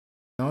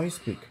Now you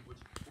speak.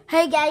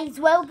 Hey guys,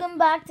 welcome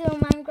back to a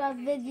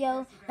Minecraft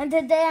video, and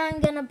today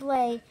I'm gonna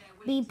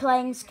be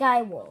playing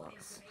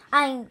Skywars.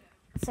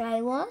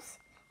 Skywars?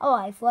 Oh,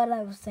 I thought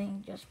I was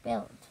saying just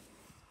build.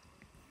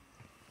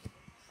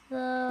 So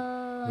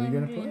I'm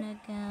gonna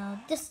go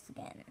this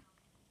again.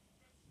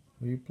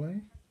 What are you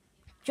playing?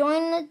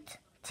 Join the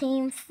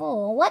team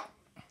 4. What?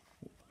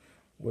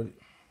 What's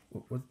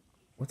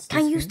this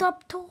Can you game?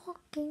 stop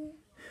talking?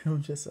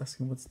 I'm just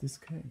asking, what's this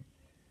game?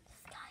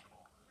 Skywars.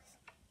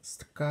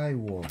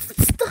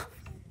 Skywars. Stop.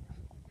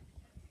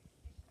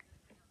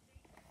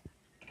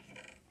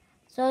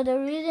 So the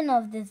reason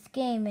of this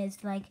game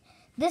is like,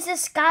 this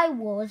is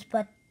Skywars,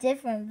 but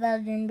different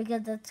version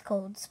because it's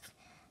called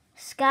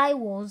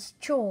Skywars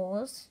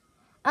Chores.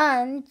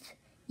 And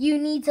you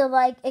need to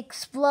like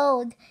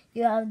explode.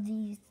 You have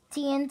these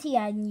TNT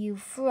and you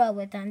throw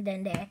it and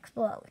then they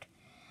explode.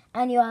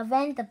 And you have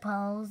ender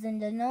pearls in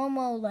the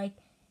normal like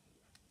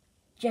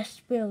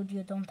just build.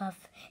 You don't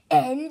have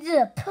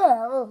ender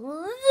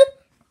pearls.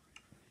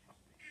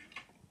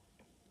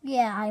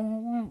 Yeah,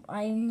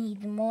 I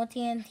need more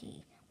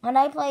TNT. When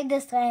I play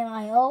this game,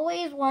 I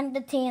always want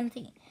the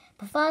TNT.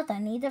 But first, I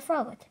need to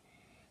throw it.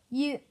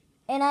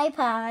 An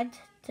iPad,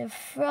 to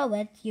throw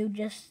it, you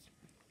just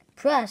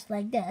press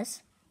like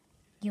this.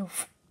 No.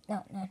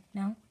 Oh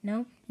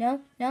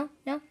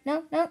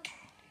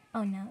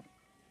no.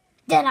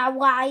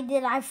 Why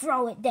did I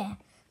throw it there?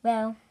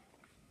 Well,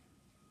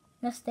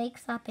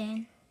 mistakes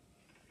happen.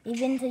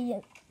 Even to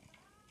you.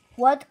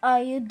 What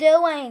are you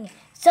doing?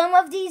 Some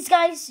of these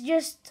guys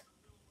just...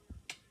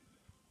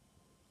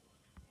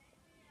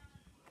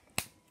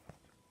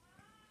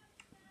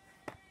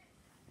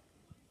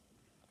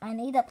 I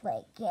need to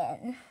play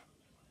again.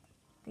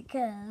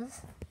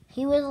 Because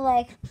he was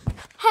like,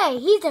 hey,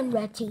 he's in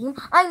red team.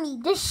 I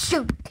need to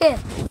shoot him.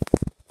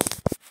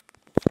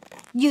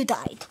 You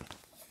died.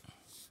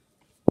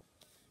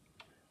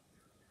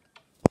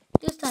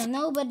 This time,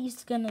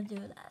 nobody's gonna do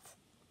that.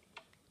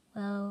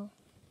 Well,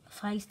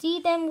 if I see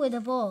them with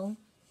a ball,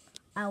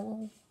 I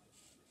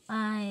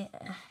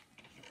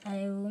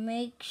will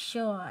make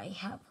sure I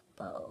have a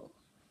bow.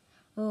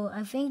 Oh,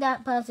 I think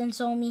that person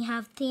saw me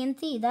have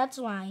TNT. That's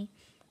why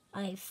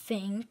I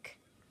think.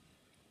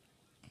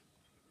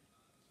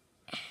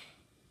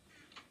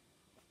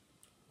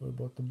 What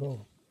about the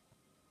ball?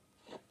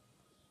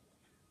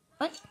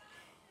 What?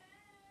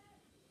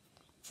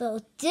 So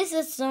this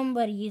is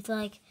somebody. It's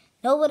like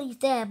nobody's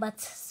there, but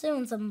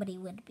soon somebody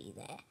would be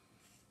there.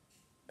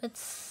 But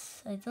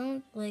I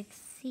don't like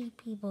see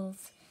people.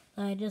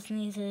 So I just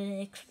need to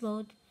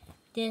explode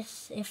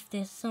this if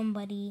there's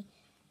somebody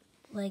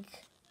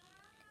like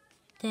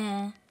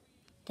there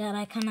that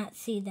I cannot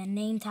see the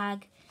name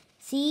tag.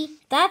 See,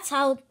 that's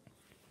how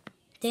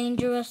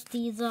dangerous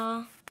these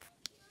are.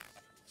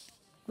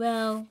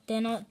 Well,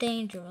 they're not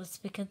dangerous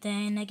because they're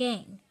in a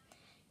game.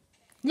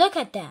 Look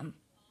at them.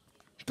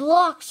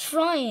 Blocks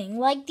flying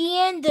like the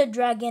Ender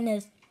Dragon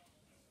is.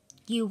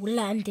 You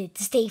landed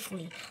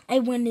safely. I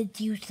wanted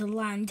you to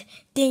land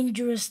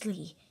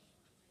dangerously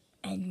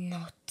and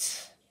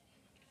not.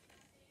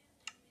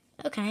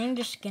 Okay, I'm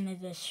just gonna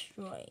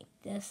destroy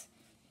this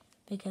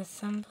because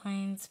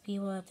sometimes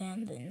people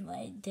abandon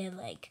they're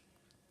like,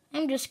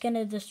 I'm just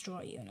gonna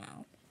destroy you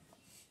now.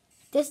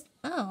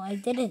 Oh, I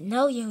didn't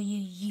know you.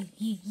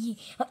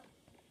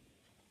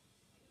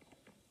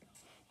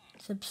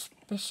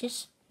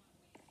 Suspicious.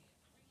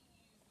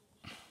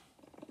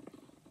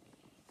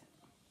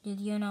 Did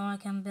you know I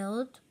can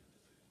build?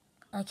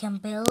 I can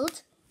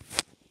build?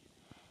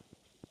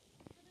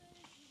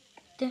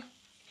 No.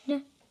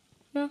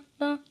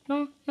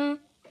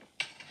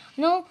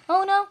 No,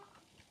 oh no.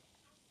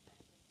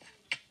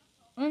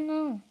 Oh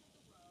no.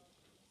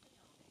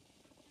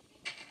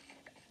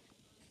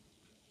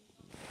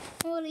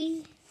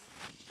 Sorry.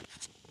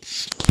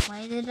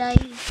 Why did I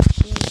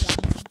feel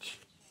damage?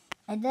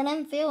 I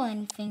didn't feel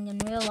anything in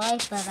real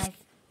life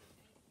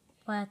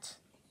but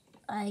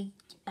I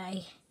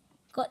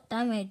got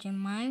damage in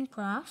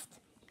Minecraft.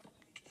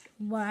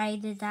 Why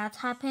did that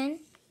happen?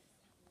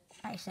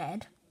 I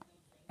said,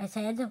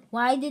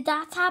 why did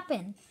that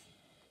happen?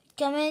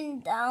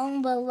 Comment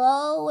down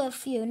below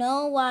if you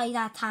know why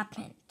that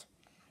happened.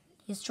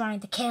 He's trying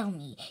to kill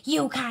me.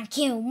 You can't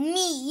kill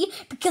me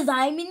because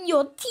I'm in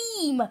your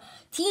team.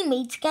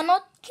 Teammates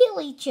cannot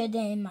kill each other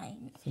in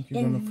Minecraft. I think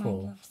you're gonna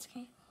fall.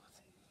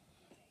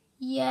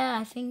 Yeah,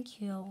 I think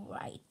you're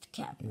right,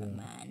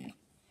 cameraman. Yeah.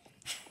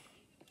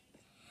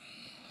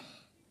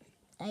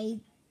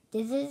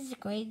 This is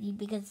crazy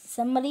because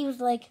somebody was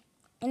like,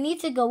 I need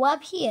to go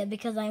up here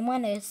because I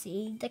want to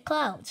see the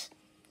clouds.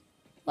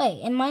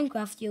 Wait, in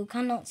Minecraft you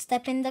cannot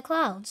step in the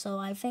clouds, so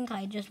I think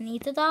I just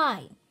need to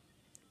die.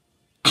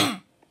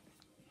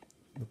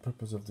 The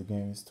purpose of the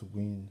game is to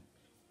win.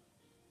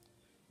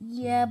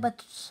 Yeah,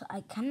 but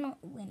I cannot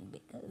win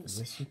because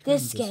yes, you can.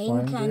 This just game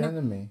find cannot. The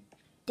enemy.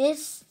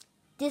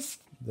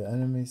 The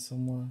enemy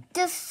somewhere.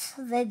 This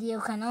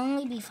video can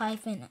only be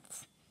 5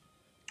 minutes.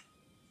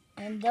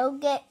 And don't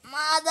get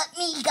mad at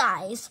me,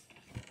 guys.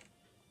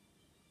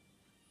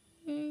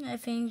 I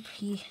think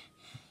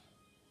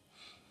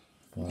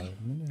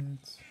 5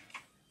 minutes.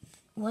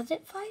 Was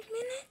it 5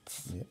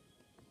 minutes? Yep.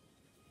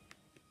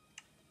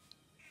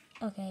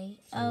 Okay,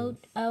 So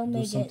I'll do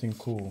make something it.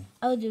 cool.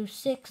 I'll do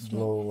 6 minutes.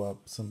 Blow up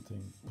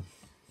something.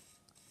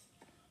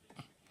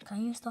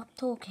 Can you stop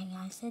talking?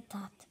 I said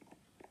that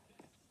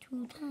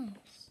 2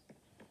 times.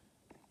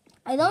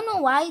 I don't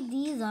know why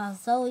these are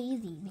so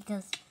easy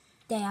because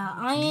they are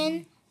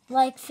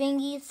iron-like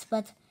thingies,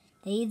 but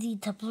they're easy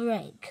to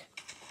break.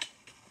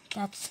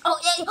 That's Here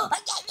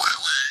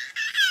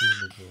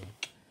we go.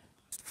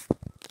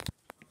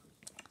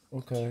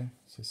 Okay,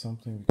 say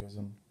something because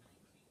you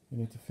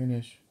need to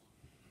finish.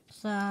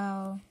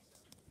 So,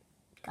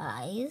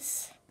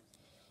 guys,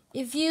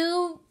 if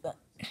you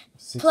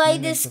 6 play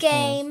minutes this of pause.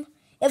 game,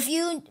 if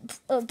you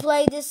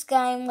play this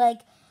game,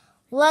 like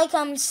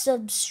and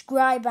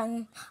subscribe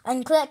and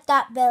click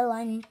that bell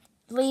and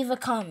leave a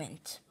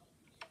comment.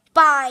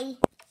 Bye.